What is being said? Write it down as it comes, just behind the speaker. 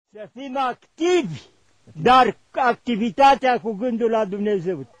Să fim activi, dar activitatea cu gândul la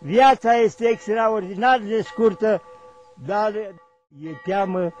Dumnezeu. Viața este extraordinar de scurtă, dar e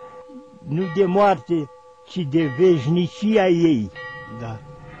teamă nu de moarte, ci de veșnicia ei. Da.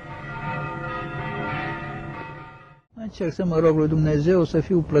 Încerc să mă rog lui Dumnezeu, să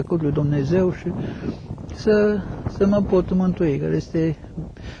fiu plăcut lui Dumnezeu și să mă pot mântui, care este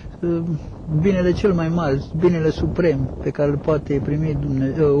binele cel mai mare, binele suprem pe care îl poate primi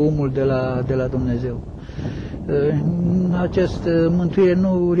omul de la Dumnezeu. Această mântuire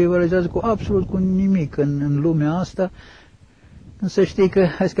nu rivalizează cu absolut cu nimic în lumea asta, însă știi că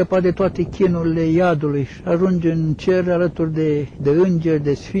ai scăpat de toate chinurile iadului și ajungi în cer alături de îngeri,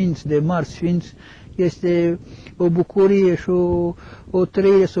 de sfinți, de mari sfinți. Este o bucurie și o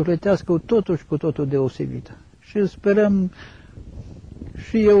trăire sufletească cu totul deosebită. Și sperăm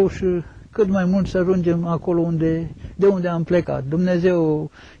și eu și cât mai mult să ajungem acolo de unde am plecat.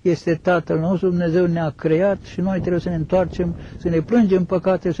 Dumnezeu este Tatăl nostru, Dumnezeu ne-a creat și noi trebuie să ne întoarcem, să ne plângem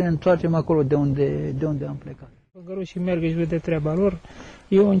păcate, să ne întoarcem acolo de unde am plecat. Păgărușii merg și de treaba lor,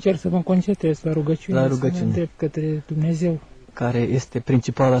 eu încerc să mă concentrez la rugăciune, să mă îndrept către Dumnezeu. Care este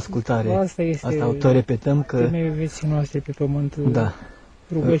principala ascultare. Asta o tot repetăm că... Femeile vieții noastre pe pământ. Da.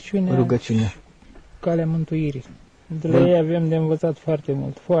 Rugăciunea. Calea mântuirii. De la ei avem de învățat foarte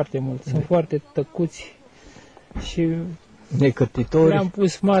mult, foarte mult. Sunt foarte tăcuți și... necârtitori. Le-am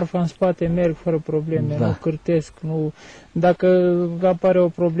pus marfa în spate, merg fără probleme, nu cârtesc, nu... Dacă apare o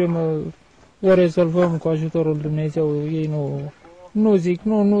problemă, o rezolvăm cu ajutorul Dumnezeu, ei nu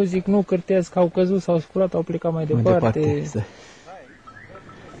zic, nu cârtesc, au căzut, s-au sculat, au plecat mai departe.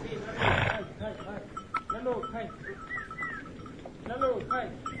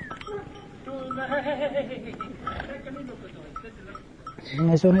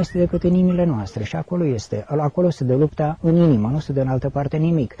 Dumnezeu nu este decât în inimile noastre și acolo este. Acolo se dă lupta în inimă, nu se dă în altă parte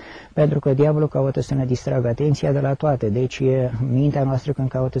nimic. Pentru că diavolul caută să ne distragă atenția de la toate. Deci mintea noastră când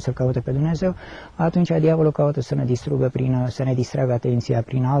caută să-L caute pe Dumnezeu, atunci diavolul caută să ne distragă atenția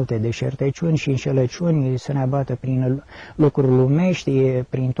prin alte deșertăciuni și înșelăciuni, să ne abată prin lucruri lumești,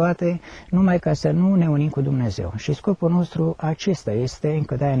 prin toate, numai ca să nu ne unim cu Dumnezeu. Și scopul nostru acesta este,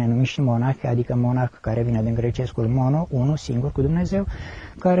 că de-aia ne numim și monahi, adică monah care vine din grecescul mono, unul singur cu Dumnezeu,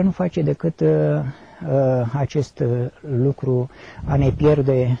 care nu face decât acest lucru a ne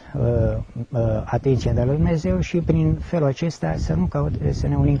pierde atenția de la Dumnezeu și prin felul acesta să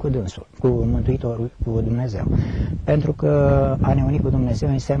ne unim cu dânsul, cu Mântuitorul, cu Dumnezeu. Pentru că a ne uni cu Dumnezeu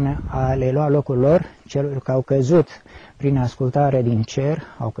înseamnă a le lua locul lor, celor care au căzut prin ascultare din cer,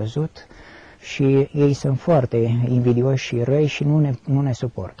 au căzut și ei sunt foarte invidioși și răi și nu ne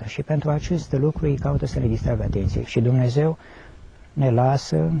suportă. Și pentru acest lucru ei caută să ne distragă atenție. Și Dumnezeu ne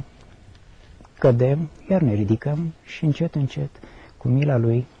lasă, cădem, iar ne ridicăm și încet, încet, cu mila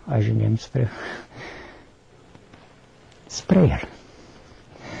Lui, ajungem spre El.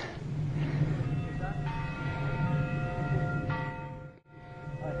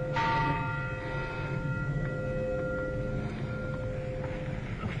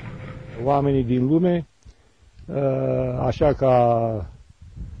 Oamenii din lume, așa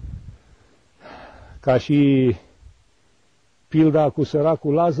ca și pilda cu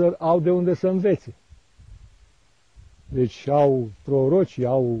săracul Lazar, au de unde să învețe. Deci au proroci,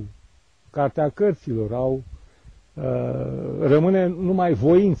 au cartea cărților, rămâne numai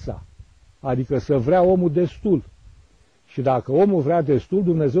voința, adică să vrea omul destul. Și dacă omul vrea destul,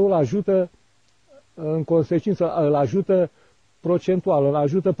 Dumnezeu îl ajută în consecință, îl ajută procentual, îl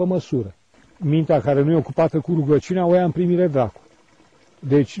ajută pe măsură. Mintea care nu e ocupată cu rugăciunea o ia în primire dracu.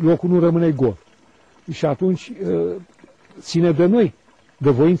 Deci locul nu rămâne gol. Și atunci ține de noi, de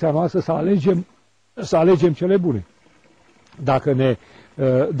voința noastră să alegem cele bune.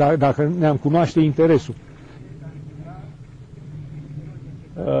 Dacă ne-am cunoaște interesul.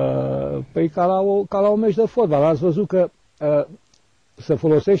 Păi ca la un meci de fotbal, ați văzut că se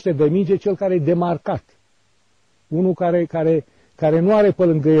folosește de minge cel care e demarcat. Unul care nu are pe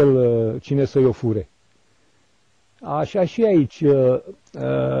lângă el cine să-i o fure. Așa și aici.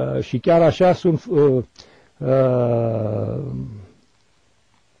 Și chiar așa sunt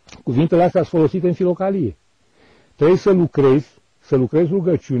cuvintele astea sunt folosite în filocalie. Trebuie să lucrezi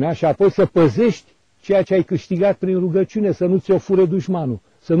rugăciunea și apoi să păzești ceea ce ai câștigat prin rugăciune, să nu ți-o fure dușmanul,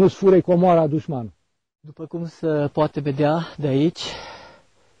 să nu-ți fure comoara dușmanul. După cum se poate vedea de aici,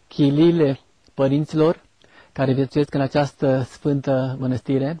 chiliile părinților care viețuiesc în această sfântă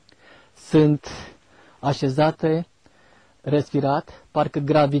mănăstire sunt așezate, respirat, parcă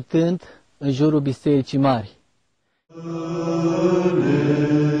gravitând în jurul bisericii mari.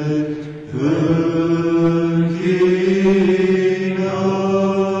 Închină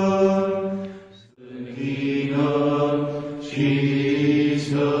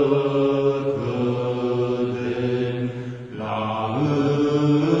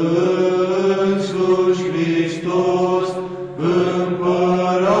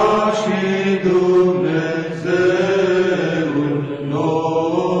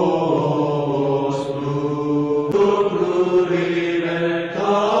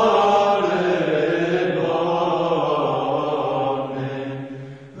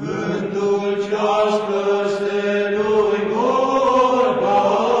cunoașcă